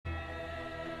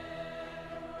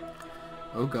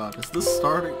Oh god, is this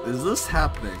starting? Is this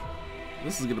happening?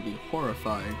 This is gonna be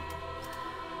horrifying.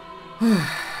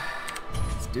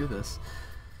 Let's do this.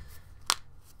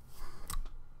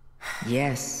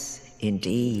 Yes,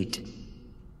 indeed.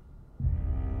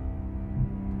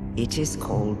 It is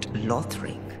called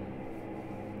Lothric,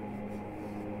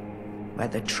 where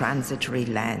the transitory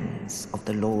lands of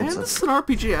the Lords Man, of... this is an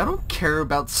RPG. I don't care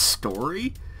about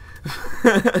story.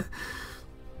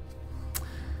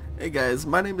 Hey guys,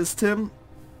 my name is Tim.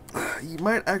 You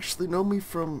might actually know me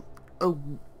from a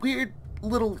weird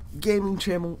little gaming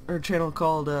channel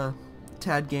called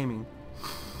Tad Gaming.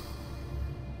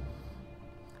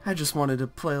 I just wanted to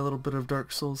play a little bit of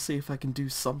Dark Souls, see if I can do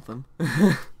something.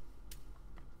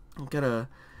 Gotta...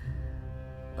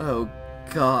 Oh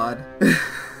god.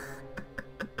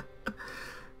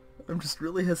 I'm just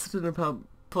really hesitant about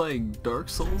playing Dark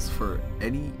Souls for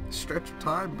any stretch of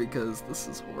time because this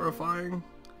is horrifying.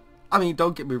 I mean,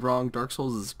 don't get me wrong, Dark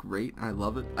Souls is great, I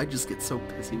love it. I just get so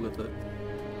pissy with it.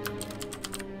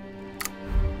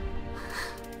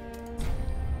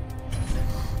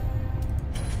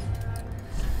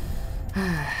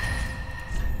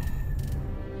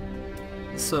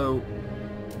 So,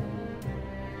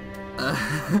 I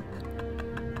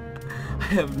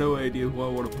have no idea who I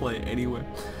want to play anyway.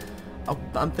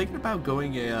 I'm thinking about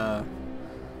going a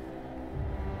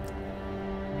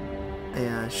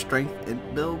strength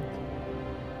int build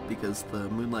because the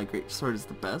Moonlight Greatsword is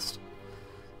the best.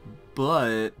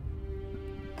 But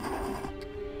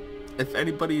if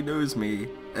anybody knows me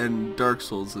and Dark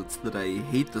Souls, it's that I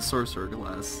hate the sorcerer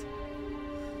class.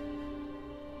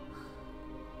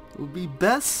 It would be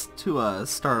best to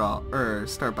start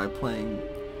by playing,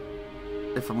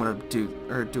 if I'm gonna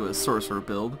do a sorcerer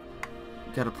build,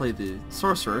 gotta play the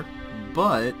sorcerer,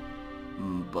 but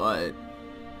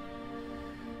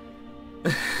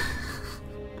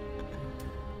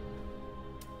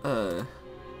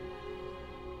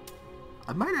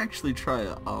I might actually try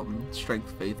a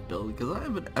strength faith build because I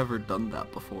haven't ever done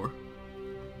that before.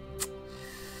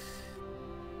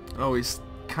 I always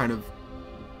kind of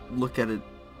look at it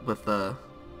with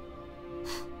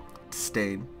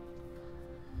disdain.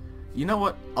 You know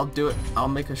what? I'll do it. I'll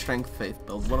make a strength faith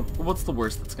build. What's the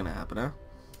worst that's gonna happen, huh?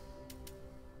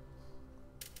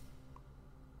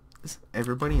 Is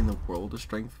everybody in the world a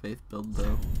strength faith build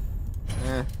though?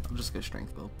 I'm just gonna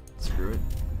strength build. Screw it.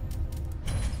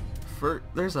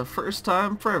 There's a first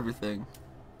time for everything.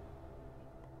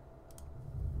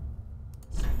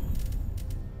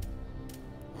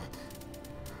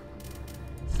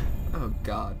 Oh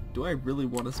god, do I really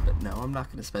want to spend... No, I'm not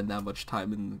going to spend that much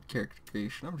time in character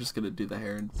creation. I'm just going to do the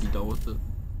hair and be done with it.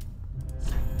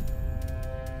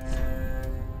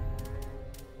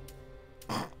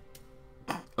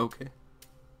 Okay.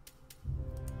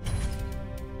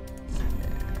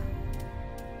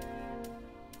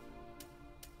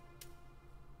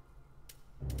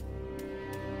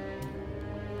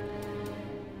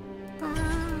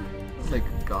 I'll make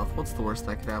a goth. What's the worst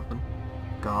that could happen?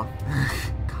 Goth.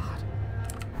 God.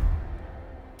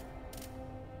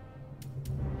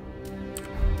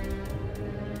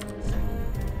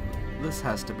 This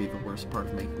has to be the worst part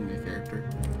of making a character.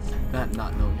 That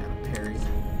not knowing how to parry.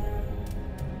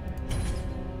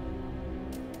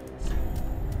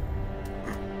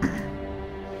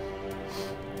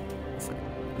 It's like,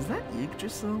 is that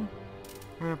Yggdrasil?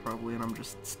 Probably, and I'm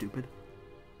just stupid.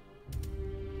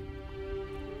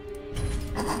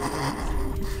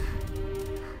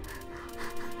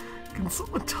 Can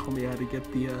someone tell me how to get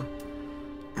the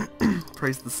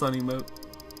praise the sun emote?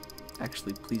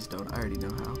 Actually, please don't. I already know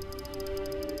how.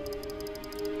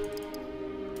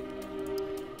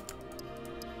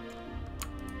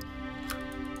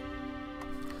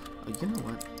 Oh, you know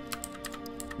what?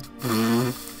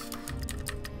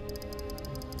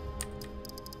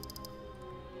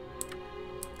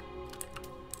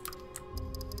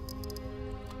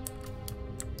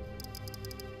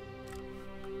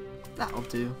 That'll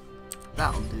do.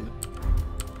 That'll do.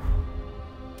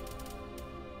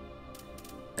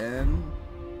 And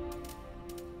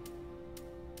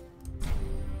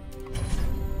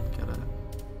gotta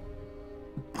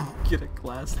get a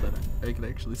glass that I can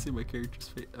actually see my character's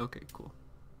face. Okay, cool.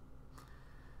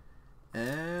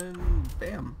 And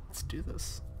bam, let's do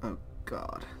this. Oh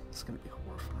god, it's gonna be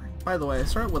horrifying. By the way, I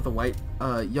started with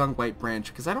a young white branch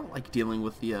because I don't like dealing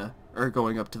with the or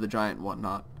going up to the giant and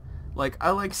whatnot. Like, I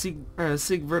like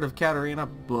Siegfried of Katarina,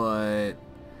 but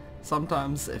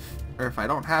sometimes if I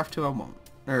don't have to, I won't.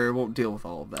 Or won't deal with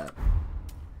all of that.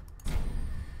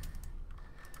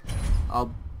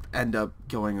 I'll end up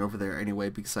going over there anyway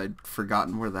because I'd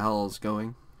forgotten where the hell I was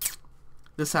going.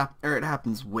 It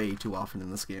happens way too often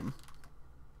in this game.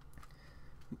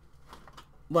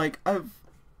 Like,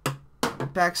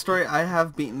 backstory, I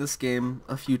have beaten this game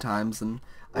a few times, and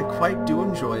I quite do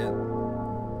enjoy it.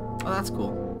 Oh, that's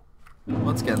cool.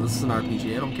 Once again, this is an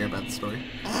RPG, I don't care about the story.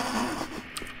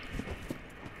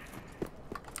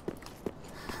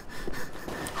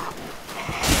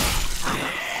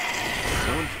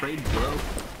 Don't trade, bro.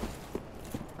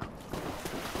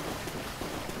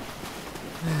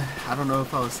 I don't know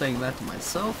if I was saying that to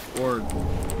myself or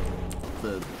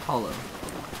the hollow.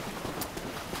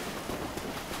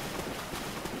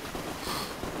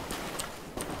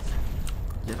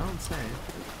 You don't say.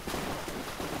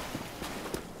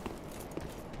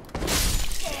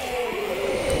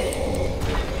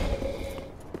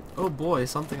 Oh boy,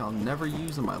 something I'll never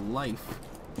use in my life.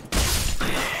 Oh,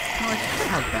 I could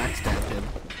have backstabbed him.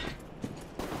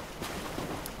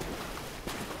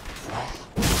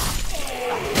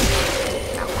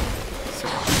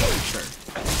 Sure.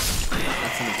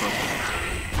 That's inappropriate.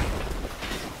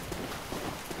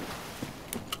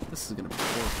 This is gonna be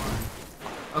horrifying.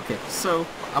 Okay, so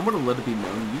I'm gonna let it be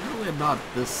known. Usually I'm not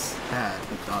this bad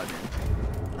with dodging.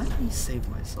 Let me save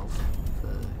myself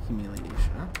the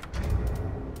humiliation, huh?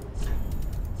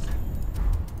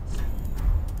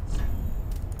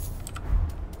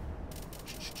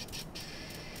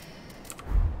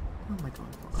 What am I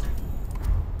going for?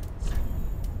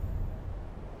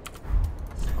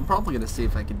 I'm probably gonna see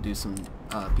if I can do some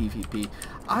PvP.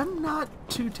 I'm not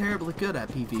too terribly good at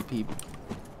PvP,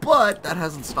 but that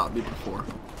hasn't stopped me before.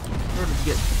 In order to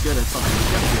get good at something,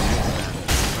 you gotta be a little bad at it,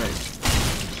 right?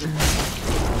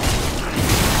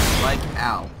 Like,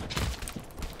 ow.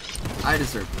 I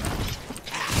deserve that.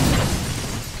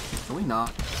 Can we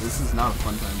not? This is not a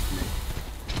fun time for me.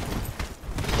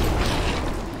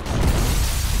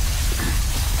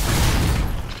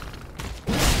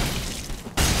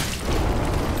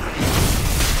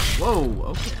 Whoa,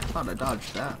 okay, I thought I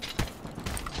dodged that.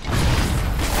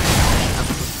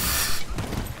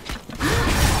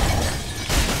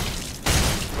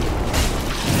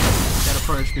 Gotta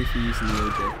punish me for using the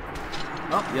OJ.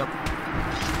 Oh, yep.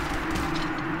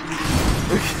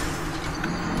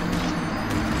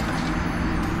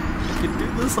 I can do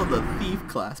this on the thief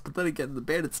class, but then again, the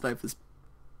bandit's knife is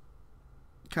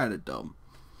kind of dumb.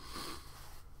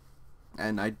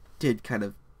 And I did kind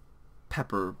of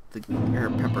pepper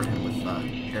him with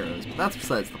arrows, but that's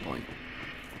besides the point.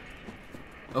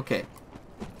 Okay.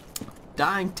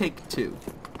 Dying take 2.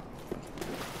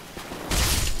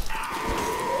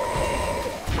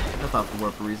 I thought for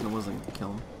whatever reason it wasn't gonna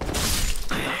kill him.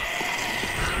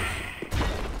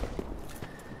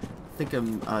 I think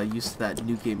I'm used to that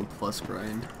New Game Plus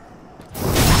grind.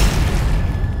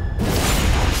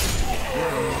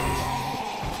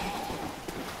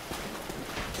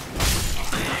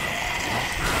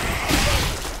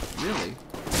 Really?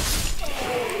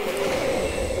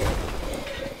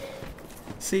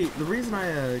 See, the reason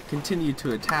I continue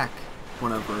to attack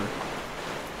whenever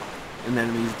an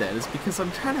enemy's dead is because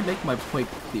I'm trying to make my point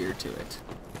clear to it.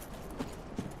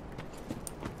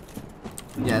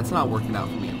 Yeah, it's not working out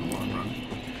for me in the long run.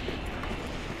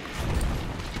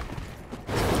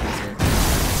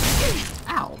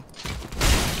 Ow!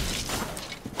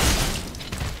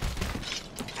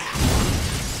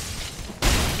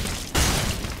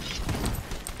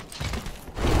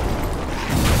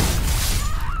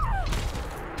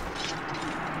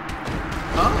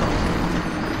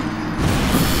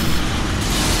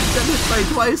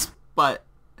 Twice, but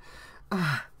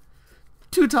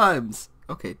 2 times.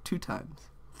 Okay, 2 times.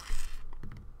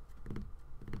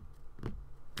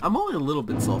 I'm only a little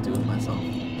bit salty with myself.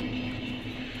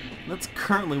 That's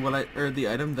currently the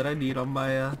item that I need on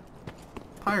my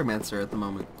Pyromancer at the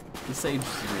moment. The Sage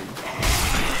Ring.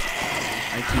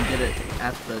 I can get it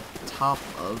at the top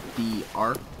of the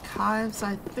archives,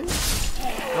 I think.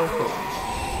 Oh, cool.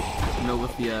 You know,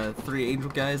 with the 3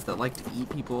 angel guys that like to eat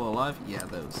people alive? Yeah,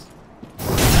 those.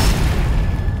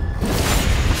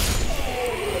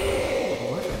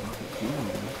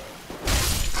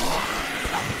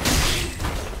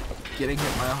 Getting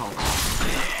hit by a hollow.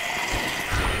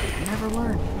 Never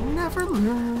learn. Never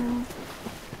learn.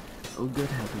 Oh, good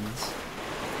heavens.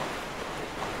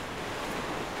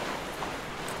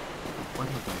 What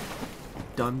have I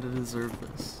done to deserve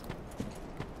this?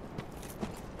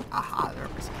 Aha, there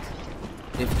it is.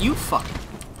 If you fuck,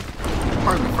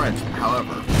 pardon the French,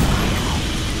 however.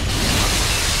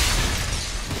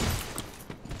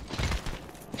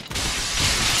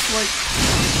 It's like,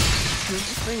 is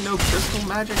this thing no crystal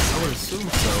magic? I would assume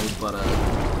so, but ow.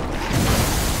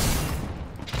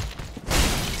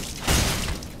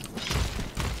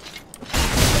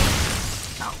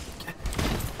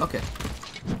 Okay.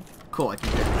 Cool, I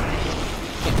can carry.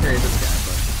 Can't carry this guy,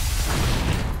 but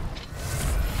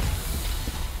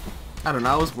I don't know,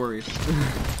 I was worried.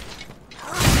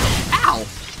 Ow!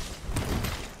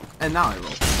 And now I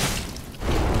roll.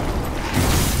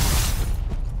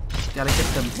 Gotta get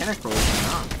them panic rolls or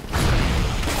not.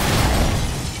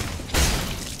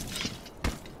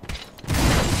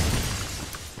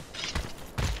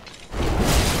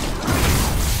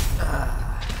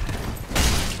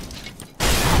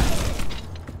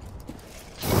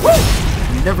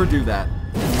 Never do that.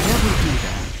 Never do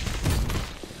that.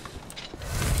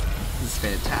 This is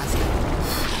fantastic.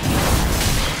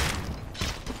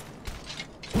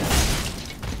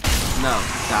 No,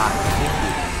 die. Thank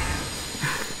you.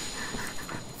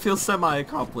 Feel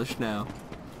semi-accomplished now.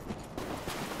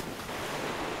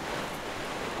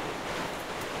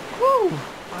 Woo!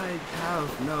 I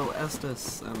have no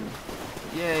Estus.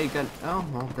 Yay, gun. Oh,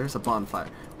 well, there's a bonfire.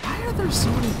 Why are there so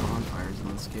many bonfires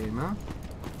in this game, huh?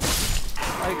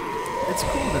 Like, it's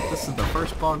cool that this is the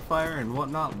first bonfire and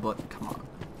whatnot, but come on.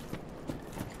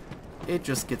 It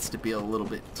just gets to be a little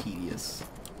bit tedious.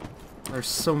 There's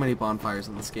so many bonfires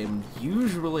in this game.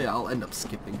 Usually I'll end up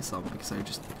skipping some because I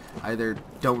just either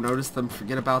don't notice them,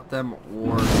 forget about them,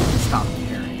 or stop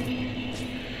caring.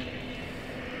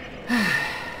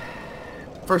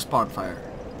 First bonfire.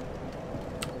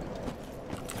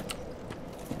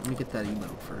 Let me get that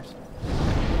emote first.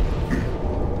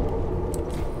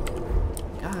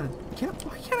 God,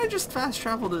 why can't I just fast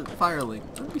travel to Firelink?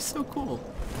 That'd be so cool.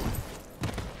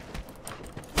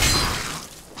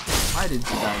 I didn't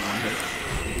die in one hit.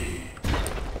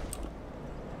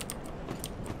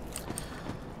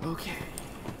 Okay.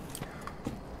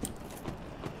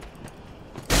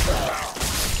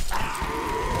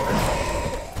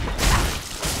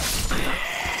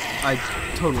 I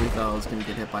totally thought I was gonna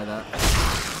get hit by that.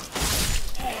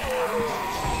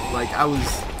 Like, I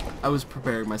was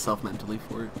preparing myself mentally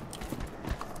for it.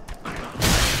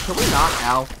 Can we not?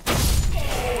 Ow.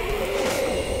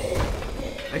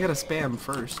 I gotta spam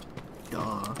first.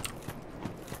 Duh.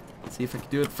 See if I can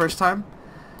do it the first time.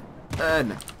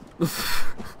 No.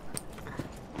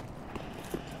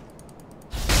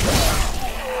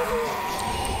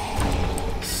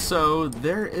 So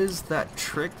there is that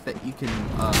trick that you can,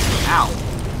 ow.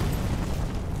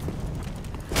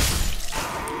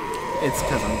 It's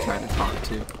because I'm trying to talk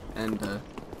too, and,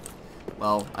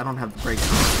 well, I don't have the break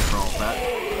for all that.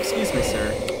 Excuse me,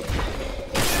 sir.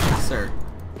 Sir.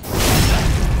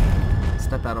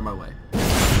 Step out of my way.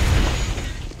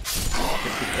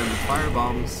 Get them fire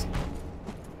bombs.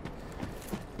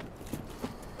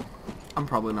 I'm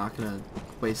probably not gonna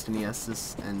waste any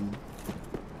Estus, and...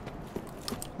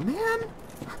 Man!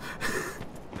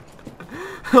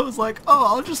 I was like, oh,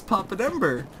 I'll just pop an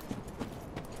Ember.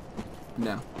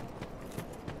 No.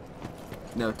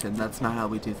 No, Tim, that's not how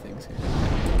we do things here.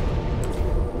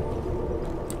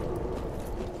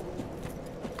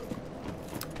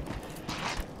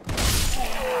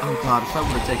 Oh god, if I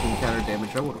would have taken counter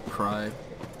damage, I would have cried.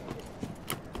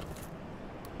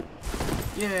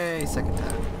 Yay, second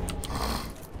time.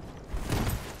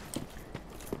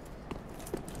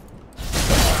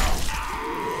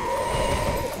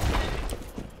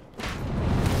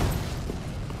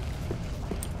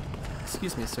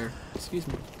 Excuse me, sir. Excuse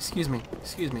me. Excuse me.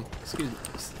 Excuse me. Excuse me.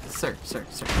 Sir.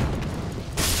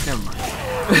 Never mind.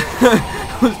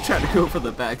 I was trying to go for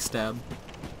the backstab.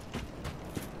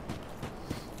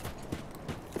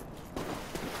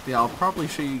 Yeah, I'll probably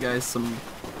show you guys some...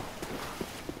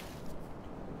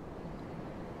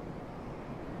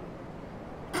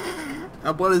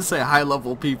 I wanted to say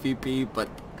high-level PvP, but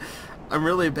I'm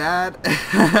really bad.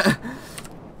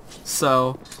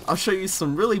 So, I'll show you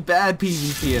some really bad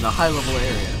PvP in a high-level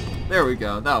area. There we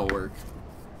go, that'll work.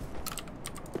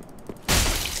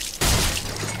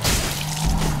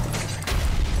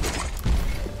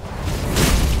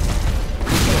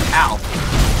 Ow!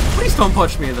 Please don't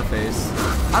punch me in the face.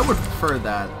 I would prefer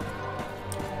that.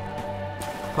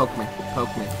 Poke me,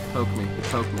 poke me, poke me,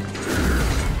 poke me.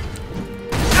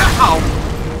 Ow!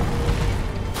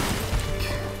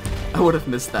 I would have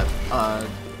missed that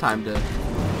time to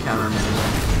counter him anyway.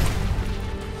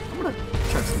 I'm gonna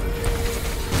try some magic.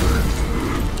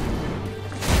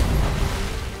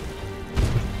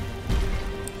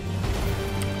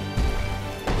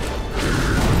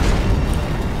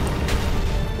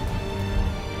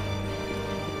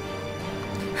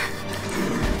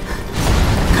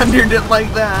 Thunder didn't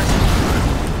like that.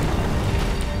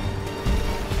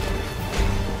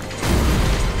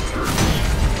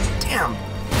 Damn!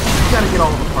 You gotta get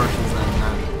all the partials in.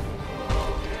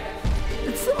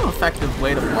 It's still an effective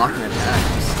way to block an attack.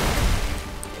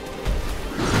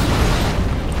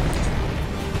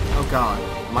 Oh god.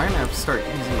 Am I gonna have to start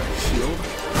using my shield?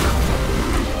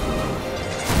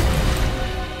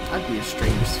 That'd be a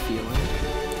strange feeling.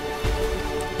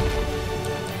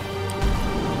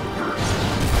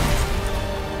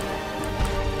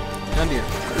 Gundyr.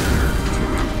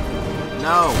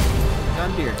 No!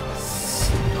 Gundyr.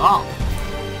 Stop!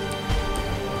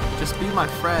 Just be my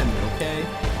friend, okay?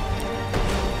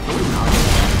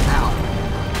 Ow.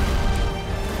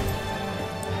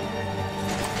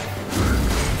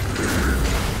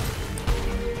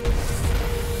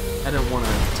 I didn't want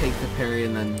to take the parry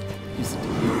and then use it to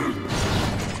heal.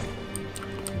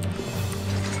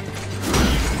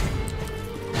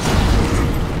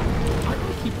 Why do I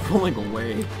keep rolling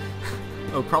away?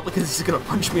 Oh, probably because he's gonna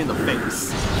punch me in the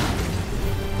face.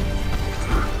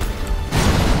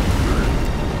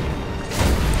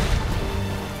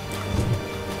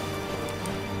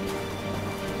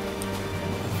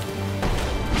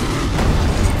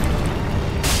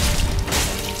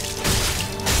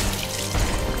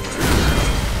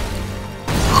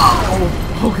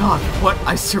 Oh god, what?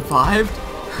 I survived?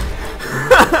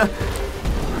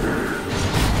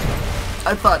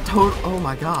 I thought oh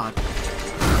my god.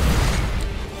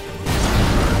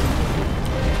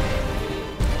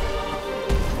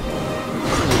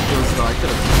 I could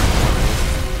have.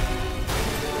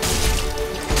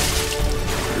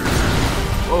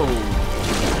 Whoa.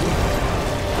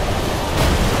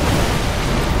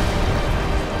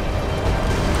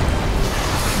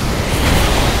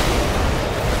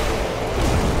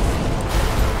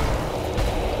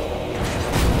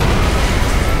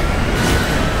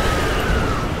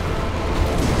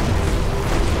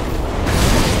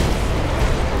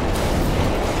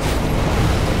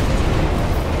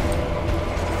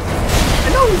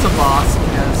 He's a boss and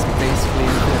has basically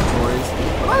infinite toys,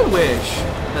 but I wish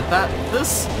that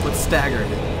this would stagger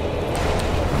him.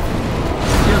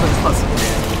 Hear the plus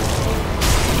advantage.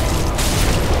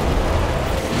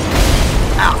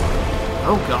 Ow!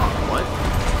 Oh god, what?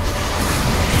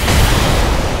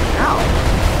 Ow!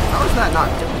 How is that not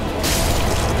killing me?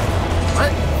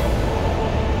 What?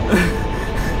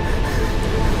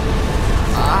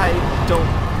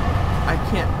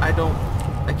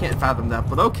 I can't fathom that,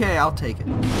 but okay, I'll take it.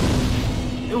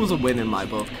 It was a win in my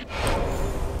book.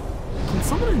 Can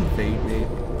someone invade me?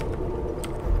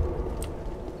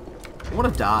 I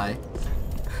want to die.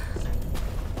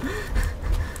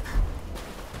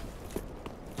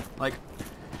 Like,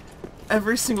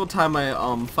 every single time I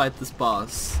fight this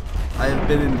boss, I have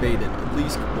been invaded at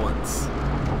least once.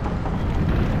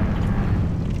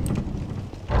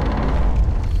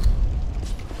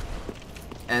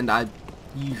 And I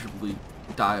usually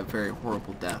die a very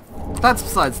horrible death. That's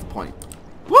besides the point.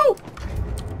 Woo!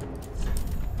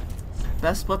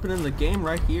 Best weapon in the game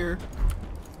right here.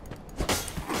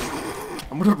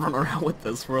 I'm gonna run around with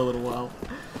this for a little while.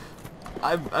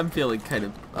 I'm feeling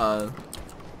kind of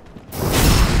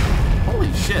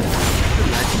holy shit.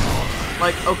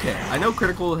 Like, okay, I know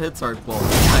critical hits are well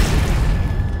effective,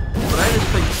 but I didn't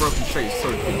think Broken Straight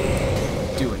Sword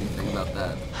could do anything about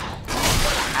that.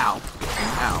 Ow.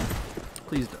 Ow.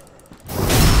 Please don't.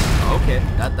 Okay,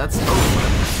 that's totally what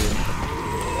I'm doing.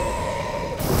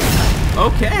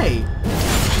 Okay!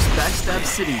 Just backstab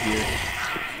city here.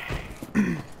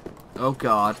 Oh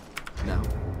god. No.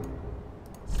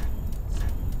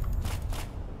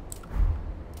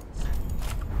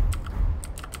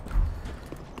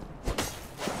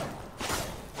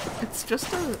 It's just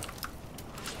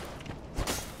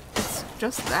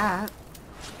that.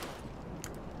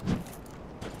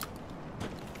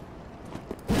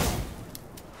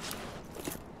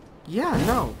 Yeah,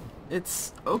 no.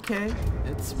 It's okay.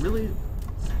 It's really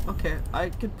okay. I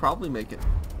could probably make it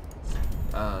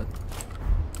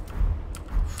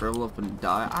shrivel up and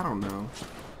die. I don't know.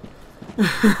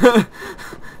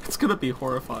 It's gonna be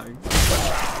horrifying.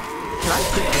 Can I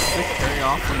get a sick carry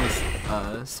off from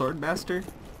this sword master?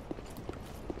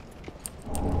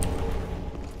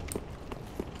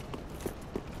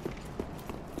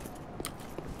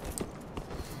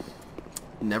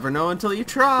 Never know until you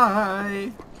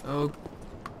try. Oh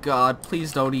god,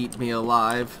 please don't eat me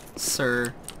alive,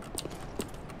 sir.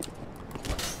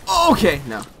 Okay,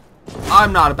 no.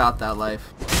 I'm not about that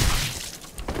life.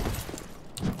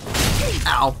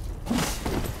 Ow.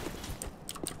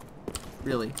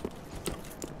 Really?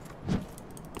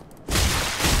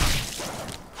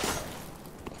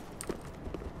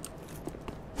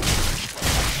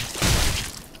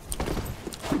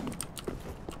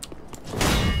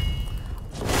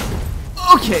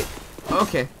 Okay.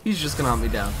 Okay, he's just gonna hunt me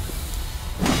down.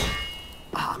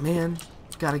 Ah, man.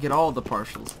 Gotta get all the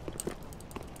partials.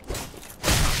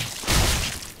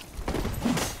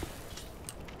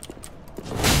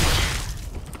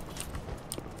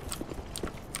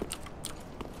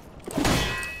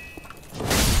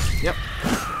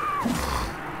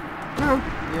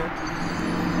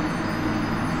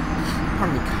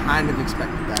 part of me kind of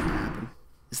expected that to happen.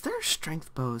 Is there a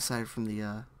strength bow aside from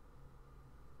the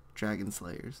Dragon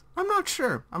Slayers? I'm not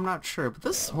sure. But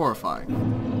this is horrifying.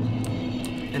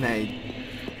 In a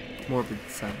morbid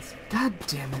sense. God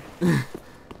damn it. I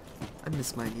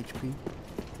miss my HP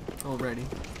already.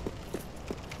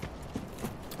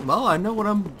 Well, I know what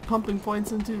I'm pumping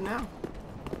points into now.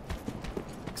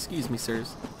 Excuse me,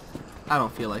 sirs. I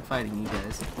don't feel like fighting you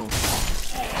guys.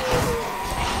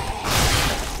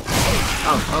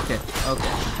 Oh, okay.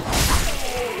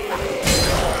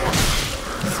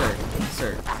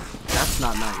 Sir, that's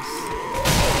not nice.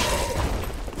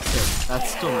 Sir,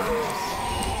 that's still not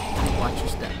nice. Watch your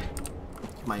step.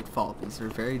 You might fall. These are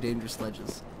very dangerous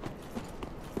ledges.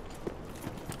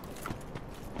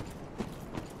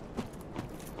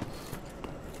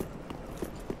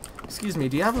 Excuse me,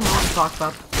 do you have a moment to talk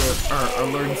about our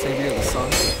Lord and Savior of the Sun?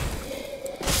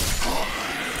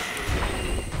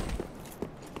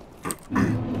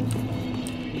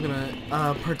 I'm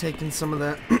gonna partake in some of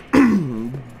that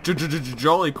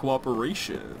jolly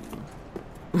cooperation.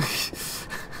 God,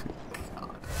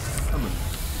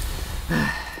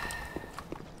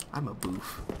 I'm a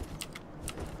boof.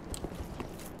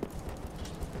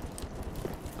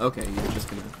 Okay, you're just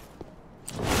gonna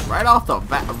right off the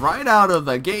bat, right out of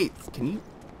the gate. Can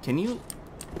you?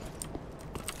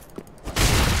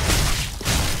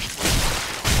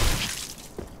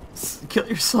 Kill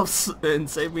yourself and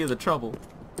save me the trouble.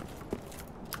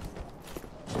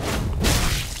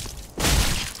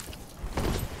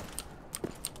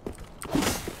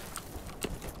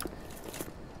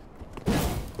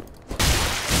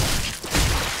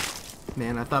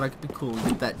 Man, I thought I could be cool and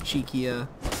get that cheeky hit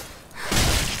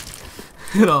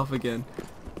off again.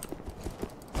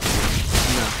 No.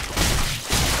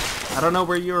 I don't know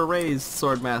where you were raised,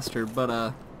 Swordmaster, but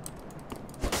that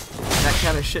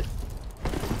kind of shit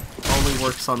only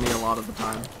works on me a lot of the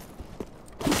time.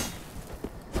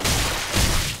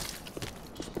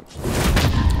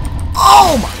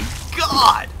 Oh my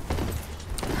god!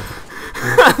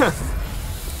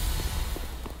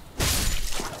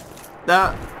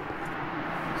 That...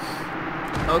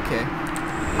 Okay.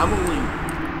 I'm only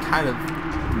kind of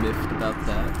miffed about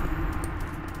that.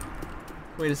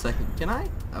 Wait a second. Can I?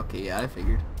 Okay, yeah, I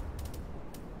figured.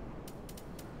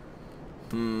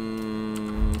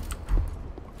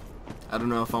 I don't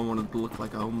know if I wanted to look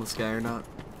like a homeless guy or not.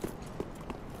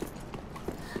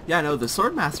 Yeah, no, the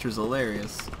Swordmaster's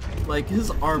hilarious. Like,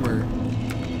 his armor...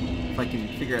 If I can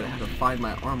figure out how to find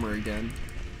my armor again.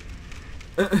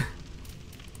 That's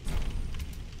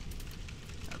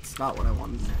not what I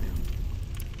wanted to do.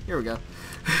 Here we go.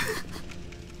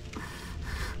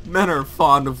 Men are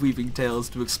fond of weaving tales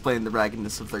to explain the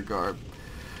raggedness of their garb.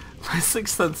 My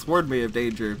sixth sense warned me of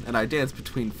danger, and I danced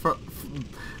between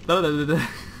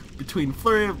between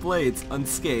flurry of blades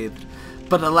unscathed.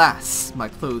 But alas, my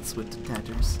clothes went to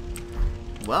tatters.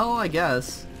 Well, I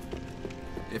guess.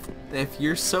 If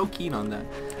you're so keen on that.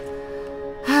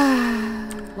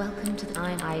 Welcome to the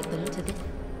I believe to this.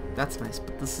 That's nice,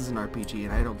 but this is an RPG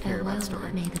and I don't care about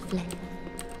story. May the flame.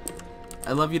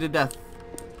 I love you to death.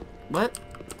 What?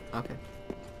 Okay.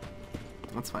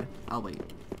 That's fine. I'll wait.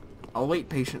 I'll wait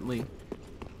patiently.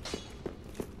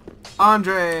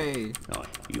 Andre! Oh,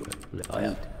 you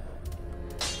liar.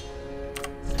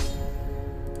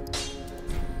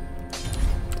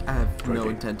 I have no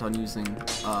intent on using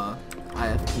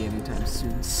IFP anytime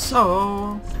soon,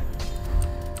 so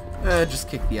just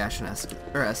kick the Ashen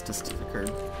Estus to the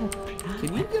curb.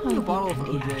 Can you give me a bottle of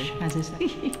OJ?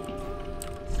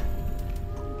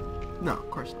 No, of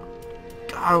course not.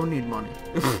 God, I don't need money.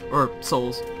 Or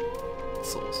souls.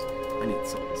 Souls. I need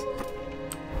souls.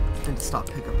 And to stop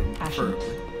hiccuping,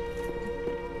 preferably.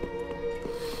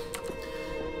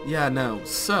 Yeah, no,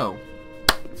 so...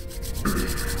 I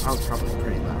was probably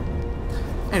pretty loud.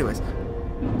 Anyways,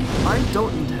 I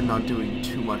don't intend on doing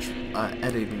too much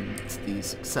editing to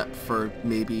these, except for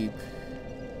maybe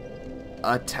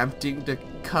attempting to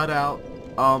cut out,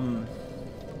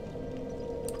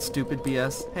 stupid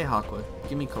BS. Hey, Hawkwood,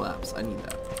 give me collapse. I need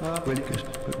that. Really good.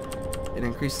 It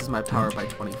increases my power by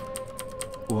 20.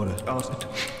 Water.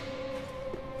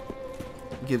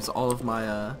 Gives all of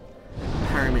my,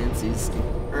 pyromancies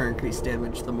or increased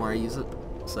damage the more I use it,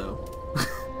 so...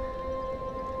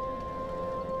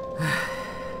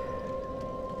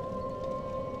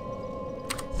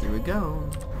 Here we go.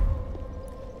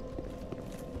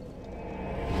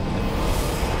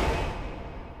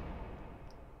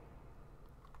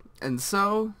 And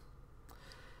so,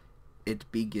 it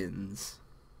begins.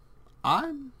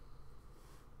 I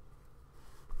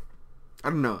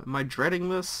don't know, am I dreading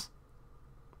this?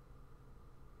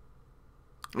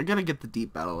 I gotta get the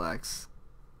deep battle axe.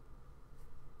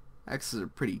 Axes are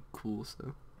pretty cool,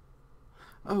 so.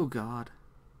 Oh god.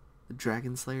 The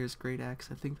Dragon Slayer's Great Axe,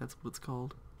 I think that's what it's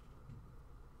called.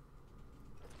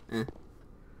 Eh.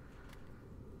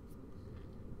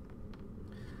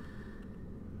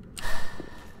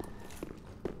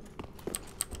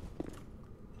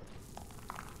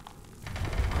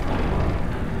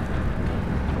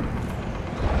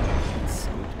 So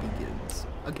it begins.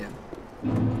 Again.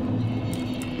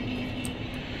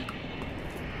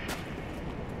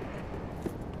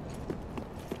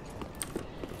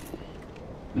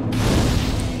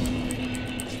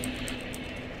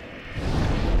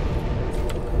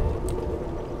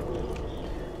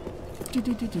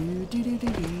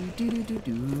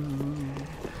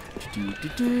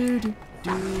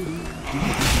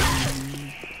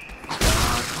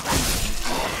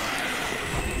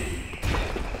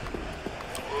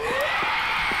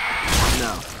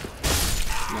 No.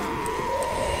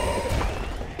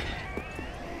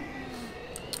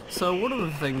 So one of the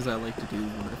things I like to do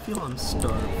when I feel I'm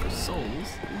starved for souls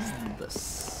is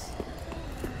this.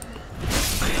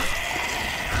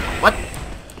 What?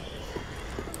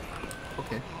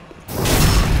 Okay.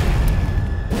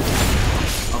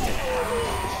 Okay.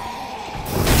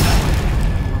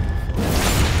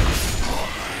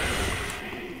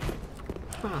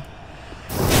 Huh.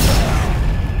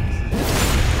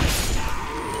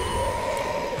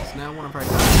 So now one of our guys.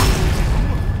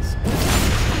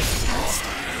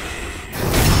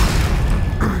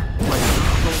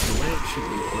 The way it should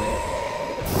be played.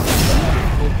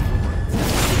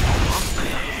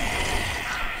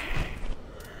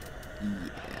 Yeah.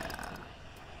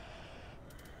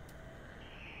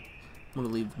 I'm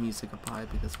gonna leave the music up high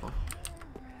because, well,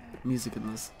 music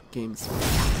in this game is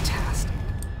fantastic.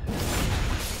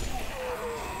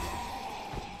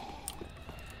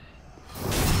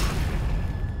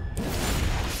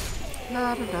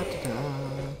 Da da da da da.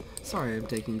 Sorry I'm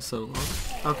taking so long.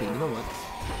 Okay, you know what?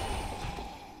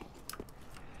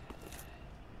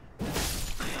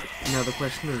 Now the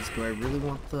question is, do I really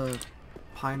want the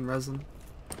pine resin?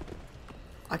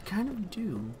 I kind of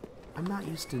do. I'm not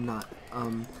used to not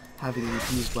having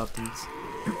infused weapons.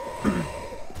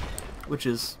 Which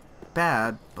is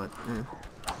bad, but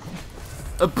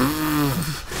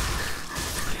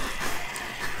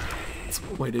That's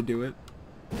one way to do it.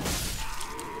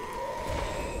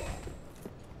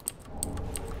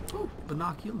 Oh,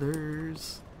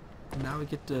 binoculars. Now I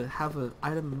get to have an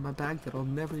item in my bag that I'll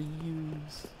never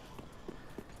use.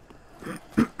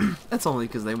 That's only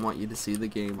because they want you to see the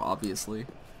game, obviously.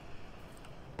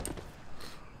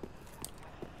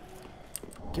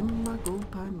 Give me my gold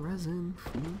pine resin.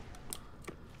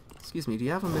 Excuse me, do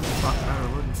you have a minute to talk about our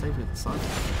Lord and Savior the Sun?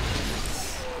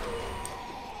 Yes.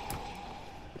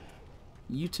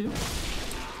 You too?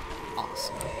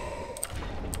 Awesome.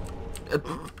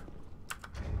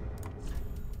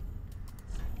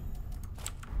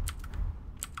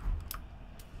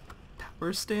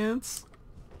 Power stance?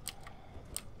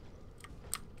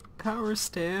 Power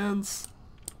stance.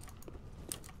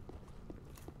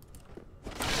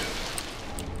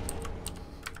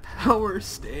 Power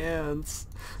stance.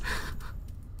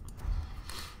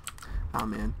 Oh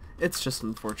man, it's just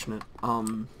unfortunate.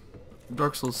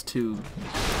 Dark Souls 2,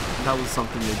 that was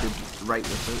something they did right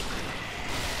with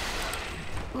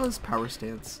it. Was power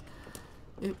stance.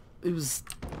 It was.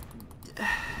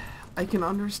 I can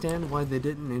understand why they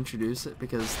didn't introduce it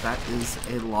because that is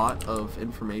a lot of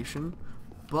information.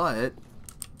 But,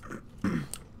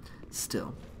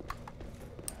 still.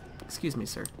 Excuse me,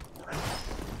 sir.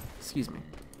 Excuse me.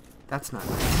 That's not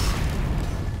nice.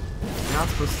 You're not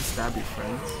supposed to stab your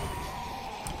friends.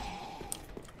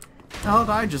 What the hell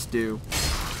did I just do?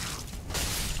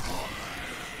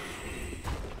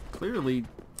 Clearly,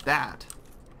 that.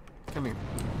 Come here.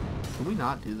 Can we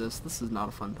not do this? This is not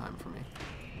a fun time for me.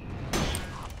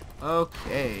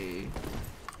 Okay.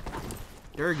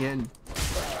 Durgan.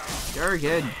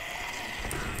 Durgan!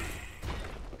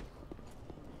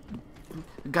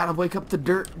 Gotta wake up the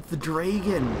dragon!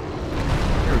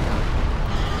 There we go.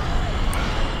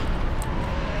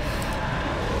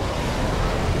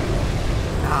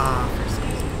 Ah, for some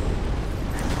reason.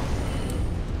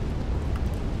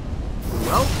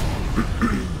 Well,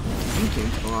 you came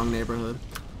to the wrong neighborhood.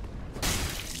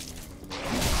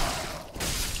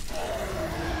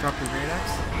 Drop your great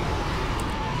axe?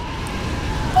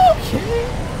 Okay!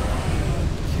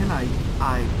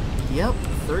 Can yep,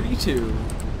 32.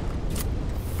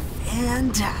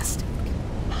 Fantastic.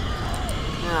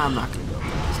 Nah, I'm not gonna go with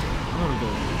this. I'm gonna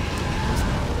go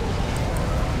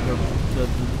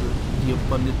the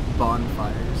abundant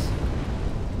bonfires.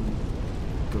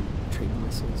 Go trade my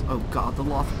souls. Oh god, the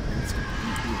Lothar is gonna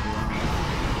eat me alive.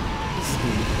 This is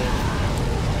gonna be horrible.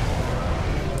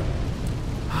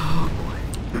 Oh boy.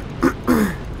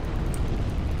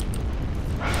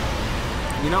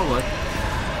 You know what?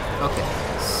 Okay,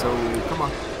 so come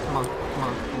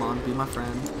on, be my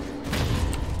friend.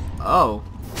 Oh.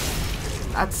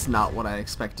 That's not what I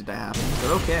expected to happen,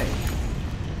 but okay.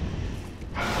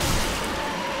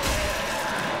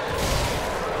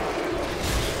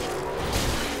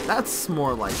 That's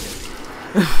more like it.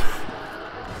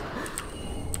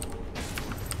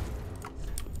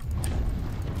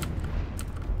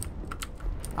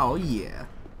 Oh yeah.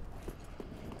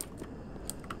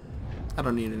 I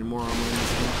don't need any more armor in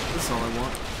this game. This is all I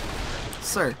want.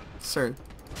 Sir,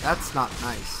 that's not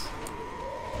nice.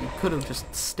 You could have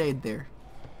just stayed there.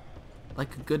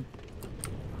 Like a good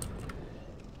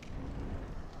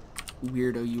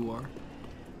weirdo you are.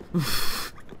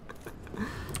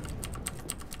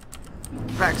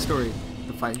 Backstory.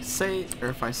 If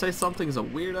I say something's a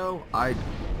weirdo, I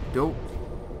don't.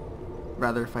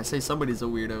 Rather, if I say somebody's a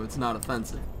weirdo, it's not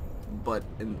offensive. But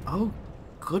oh,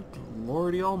 good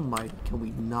lordy almighty, can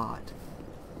we not?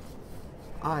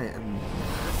 I'm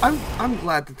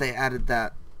glad that they added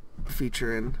that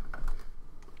feature in.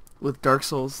 With Dark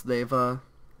Souls, they've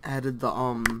added the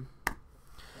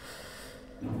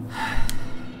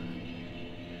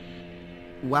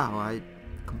wow, I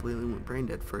completely went brain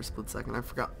dead for a split second. I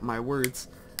forgot my words.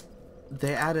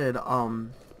 They added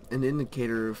an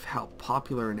indicator of how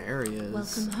popular an area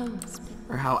is. Welcome home.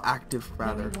 Or how active,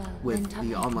 rather, Very well. with Then the tell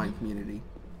me. online community.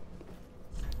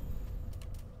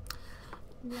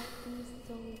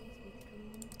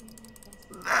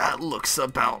 That looks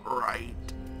about right.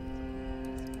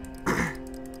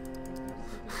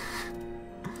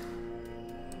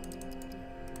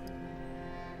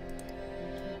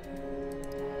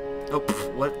 Oh,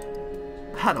 what?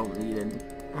 I don't need an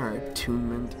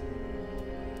attunement.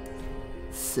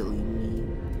 Silly me.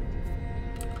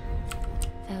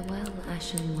 Farewell,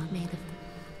 Ashen One. May the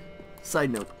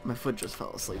Side note, my foot just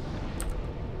fell asleep.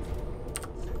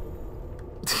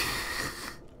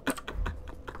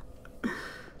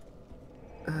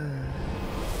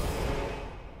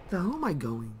 The hell am I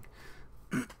going?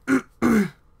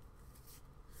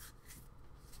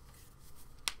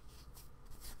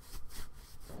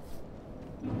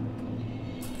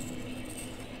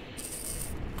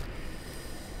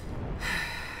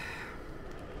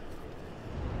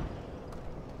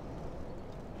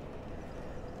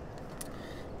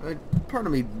 Part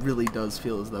of me really does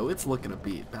feel as though it's looking to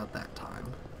be about that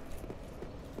time.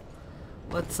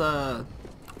 Let's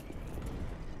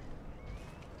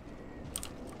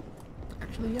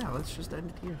actually, yeah, let's just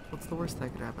end it here. What's the worst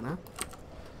that could happen, huh?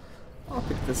 I'll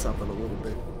pick this up in a little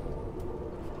bit.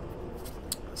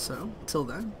 So, till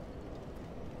then,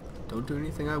 don't do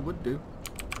anything I would do.